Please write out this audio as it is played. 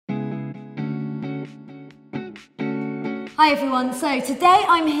Hi everyone, so today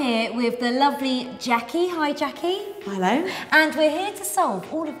I'm here with the lovely Jacqui. Hi Jacqui. Hello. And we're here to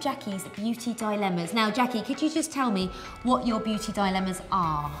solve all of Jacqui's beauty dilemmas. Now Jacqui, could you just tell me what your beauty dilemmas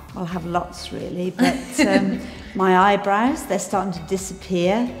are? Well, I have lots really, but my eyebrows, they're starting to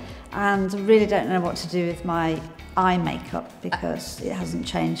disappear and I really don't know what to do with my eye makeup because it hasn't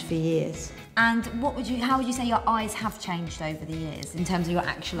changed for years. And how would you say your eyes have changed over the years in terms of your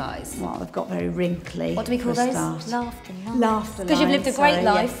actual eyes? Well, they've got very wrinkly. What do we call those? Laughter lines. Laughter because you've lived a great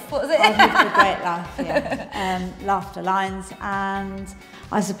life. Yeah. What was it? I've lived a great life, yeah. Laughter lines, and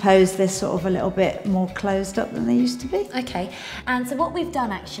I suppose they're sort of a little bit more closed up than they used to be. Okay, and so what we've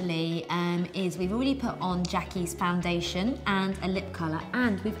done actually is we've already put on Jacqui's foundation and a lip colour,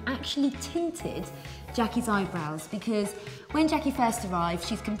 and we've actually tinted Jacqui's eyebrows, because when Jacqui first arrived,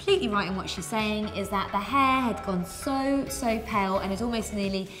 she's completely right in what she's saying, is that the hair had gone so pale and it almost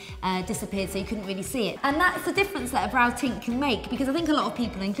nearly disappeared, so you couldn't really see it. And that's the difference that a brow tint can make, because I think a lot of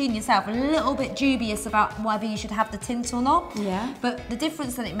people, including yourself, are a little bit dubious about whether you should have the tint or not. Yeah. But the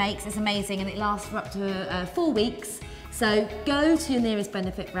difference that it makes is amazing, and it lasts for up to 4 weeks. So go to your nearest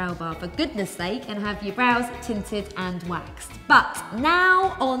Benefit Brow Bar for goodness sake and have your brows tinted and waxed. But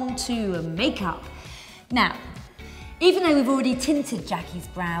now on to makeup. Now, even though we've already tinted Jacqui's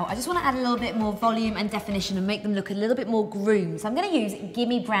brow, I just want to add a little bit more volume and definition and make them look a little bit more groomed. So I'm going to use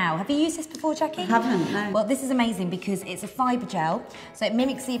Gimme Brow. Have you used this before, Jacqui? I haven't, no. Well, this is amazing because it's a fibre gel, so it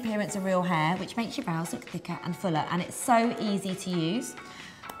mimics the appearance of real hair, which makes your brows look thicker and fuller, and it's so easy to use.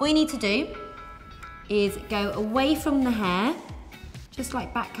 All you need to do is go away from the hair, just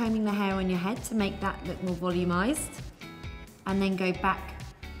like back combing the hair on your head to make that look more volumised, and then go back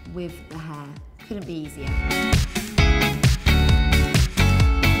with the hair. Couldn't be easier.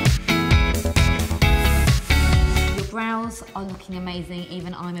 Your brows are looking amazing,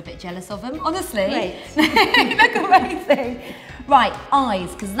 even I'm a bit jealous of them, honestly. Great. They look amazing. Right,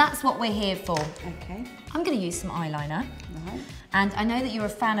 eyes, because that's what we're here for. Okay. I'm going to use some eyeliner. Right. And I know that you're a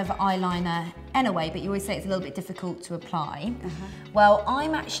fan of eyeliner anyway, but you always say it's a little bit difficult to apply. Well,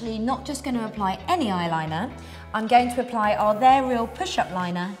 I'm actually not just going to apply any eyeliner, I'm going to apply our They're Real push-up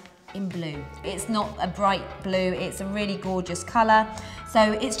liner in blue. It's not a bright blue, it's a really gorgeous colour. So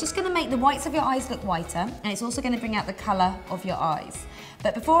it's just going to make the whites of your eyes look whiter, and it's also going to bring out the colour of your eyes.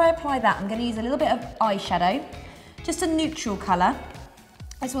 But before I apply that, I'm going to use a little bit of eyeshadow, just a neutral colour.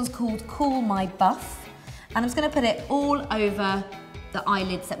 This one's called Cool My Buff, and I'm just going to put it all over the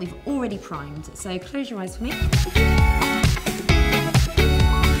eyelids that we've already primed. So close your eyes for me.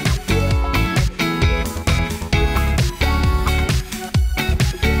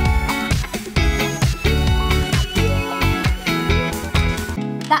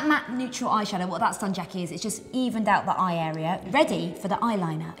 That matte neutral eyeshadow, what that's done, Jacqui, is it's just evened out the eye area, ready for the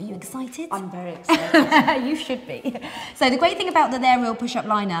eyeliner. Are you excited? I'm very excited. You should be. So the great thing about the They're Real push-up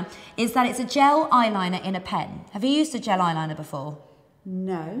liner is that it's a gel eyeliner in a pen. Have you used a gel eyeliner before?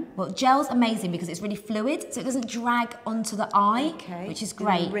 No. Well, gel's amazing because it's really fluid, so it doesn't drag onto the eye, which is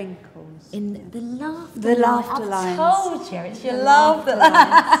great. In wrinkles. In the laughter lines. I told you, it's your laughter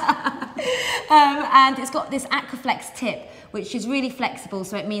lines. And it's got this Aquaflex tip, which is really flexible,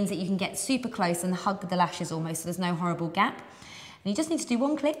 so it means that you can get super close and hug the lashes almost, so there's no horrible gap. And you just need to do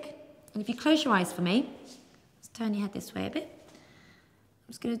one click, and if you close your eyes for me, just turn your head this way a bit. I'm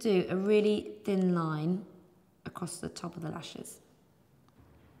just going to do a really thin line across the top of the lashes.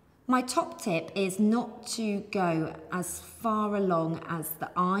 My top tip is not to go as far along as the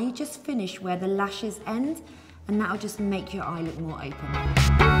eye, just finish where the lashes end, and that'll just make your eye look more open.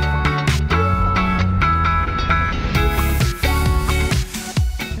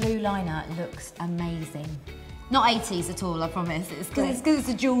 Blue liner looks amazing. Not 80s at all, I promise. It's because it's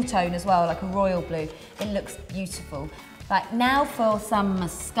a jewel tone as well, like a royal blue. It looks beautiful. Right, now for some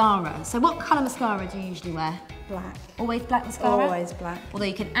mascara. So what colour mascara do you usually wear? Black. Always black mascara? Always black. Although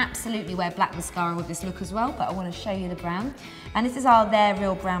you can absolutely wear black mascara with this look as well, but I want to show you the brown. And this is our They're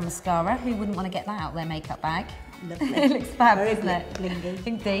Real brown mascara. Who wouldn't want to get that out of their makeup bag? Lovely. It looks fab, very doesn't it? Blingy.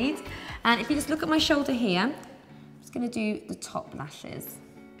 Indeed. And if you just look at my shoulder here, I'm just going to do the top lashes.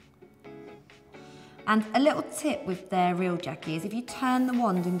 And a little tip with They're Real, Jacqui, is if you turn the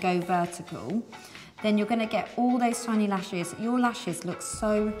wand and go vertical, then you're going to get all those tiny lashes. Your lashes look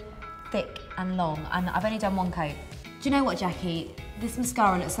so thick and long, and I've only done one coat. Do you know what, Jacqui? This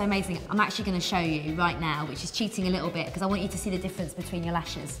mascara looks so amazing. I'm actually going to show you right now, which is cheating a little bit, because I want you to see the difference between your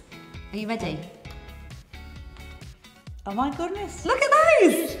lashes. Are you ready? Oh my goodness. Look at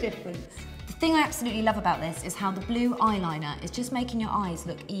those! Huge difference. thing I absolutely love about this is how the blue eyeliner is just making your eyes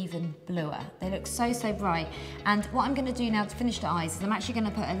look even bluer. They look so, so bright. And what I'm gonna do now to finish the eyes is I'm actually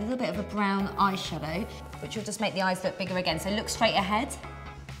gonna put a little bit of a brown eyeshadow, which will just make the eyes look bigger again. So look straight ahead.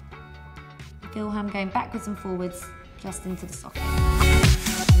 Feel how I'm going backwards and forwards just into the socket.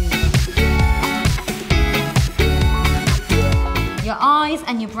 Your eyes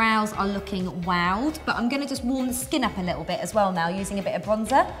and your brows are looking wowed, but I'm going to just warm the skin up a little bit as well now using a bit of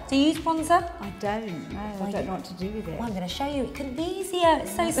bronzer. Do you use bronzer? I don't, no, I don't know what to do with it. Well, I'm going to show you. It couldn't be easier.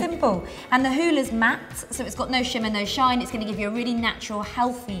 It's so simple. And the Hoola's matte, so it's got no shimmer, no shine. It's going to give you a really natural,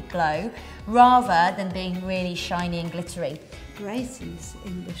 healthy glow rather than being really shiny and glittery. Great in this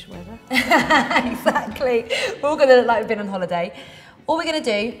English weather. Exactly. We're all going to look like we've been on holiday. All we're going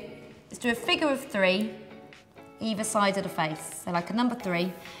to do is do a figure of 3 either side of the face, so like a number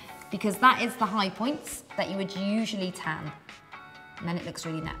 3, because that is the high points that you would usually tan, and then it looks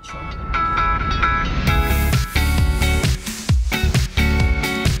really natural.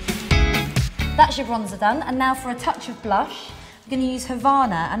 That's your bronzer done, and now for a touch of blush, I'm going to use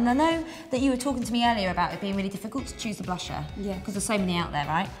Havana, and I know that you were talking to me earlier about it being really difficult to choose a blusher, because there's so many out there,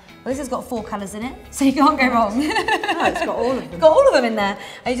 right? Well, this has got 4 colours in it, so you can't go wrong. No, it's got all of them. It's got all of them in there,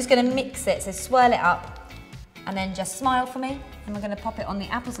 and you're just going to mix it, so swirl it up, and then just smile for me, and we're going to pop it on the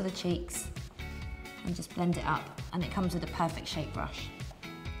apples of the cheeks and just blend it up, and it comes with a perfect shape brush.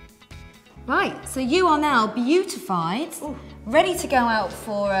 Right, so you are now beautified, ready to go out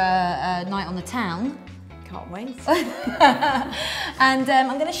for a night on the town. Can't wait. And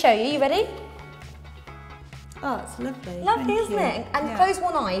I'm going to show you. You ready? Oh, it's lovely. Lovely, Thank isn't you. it? And close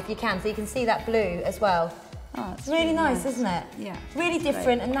one eye if you can, so you can see that blue as well. Oh, it's really nice, isn't it? Yeah. Really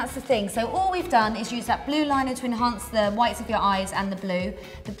different, and that's the thing. So all we've done is use that blue liner to enhance the whites of your eyes and the blue,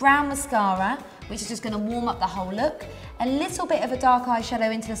 the brown mascara, which is just going to warm up the whole look, a little bit of a dark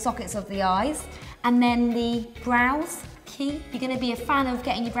eyeshadow into the sockets of the eyes, and then the brows. Key. You're going to be a fan of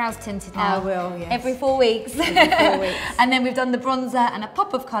getting your brows tinted now. I will, yes. Every 4 weeks. Every 4 weeks. And then we've done the bronzer and a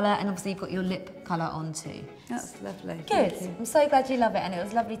pop of colour, and obviously you've got your lip colour on too. That's lovely. Good. Thank you. I'm so glad you love it, and it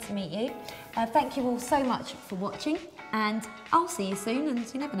was lovely to meet you. Thank you all so much for watching, and I'll see you soon,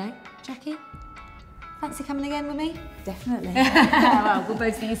 and you never know. Jacqui, fancy coming again with me? Definitely. Well, we'll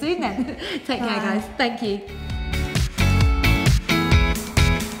both see you soon then. Take care, guys. Thank you.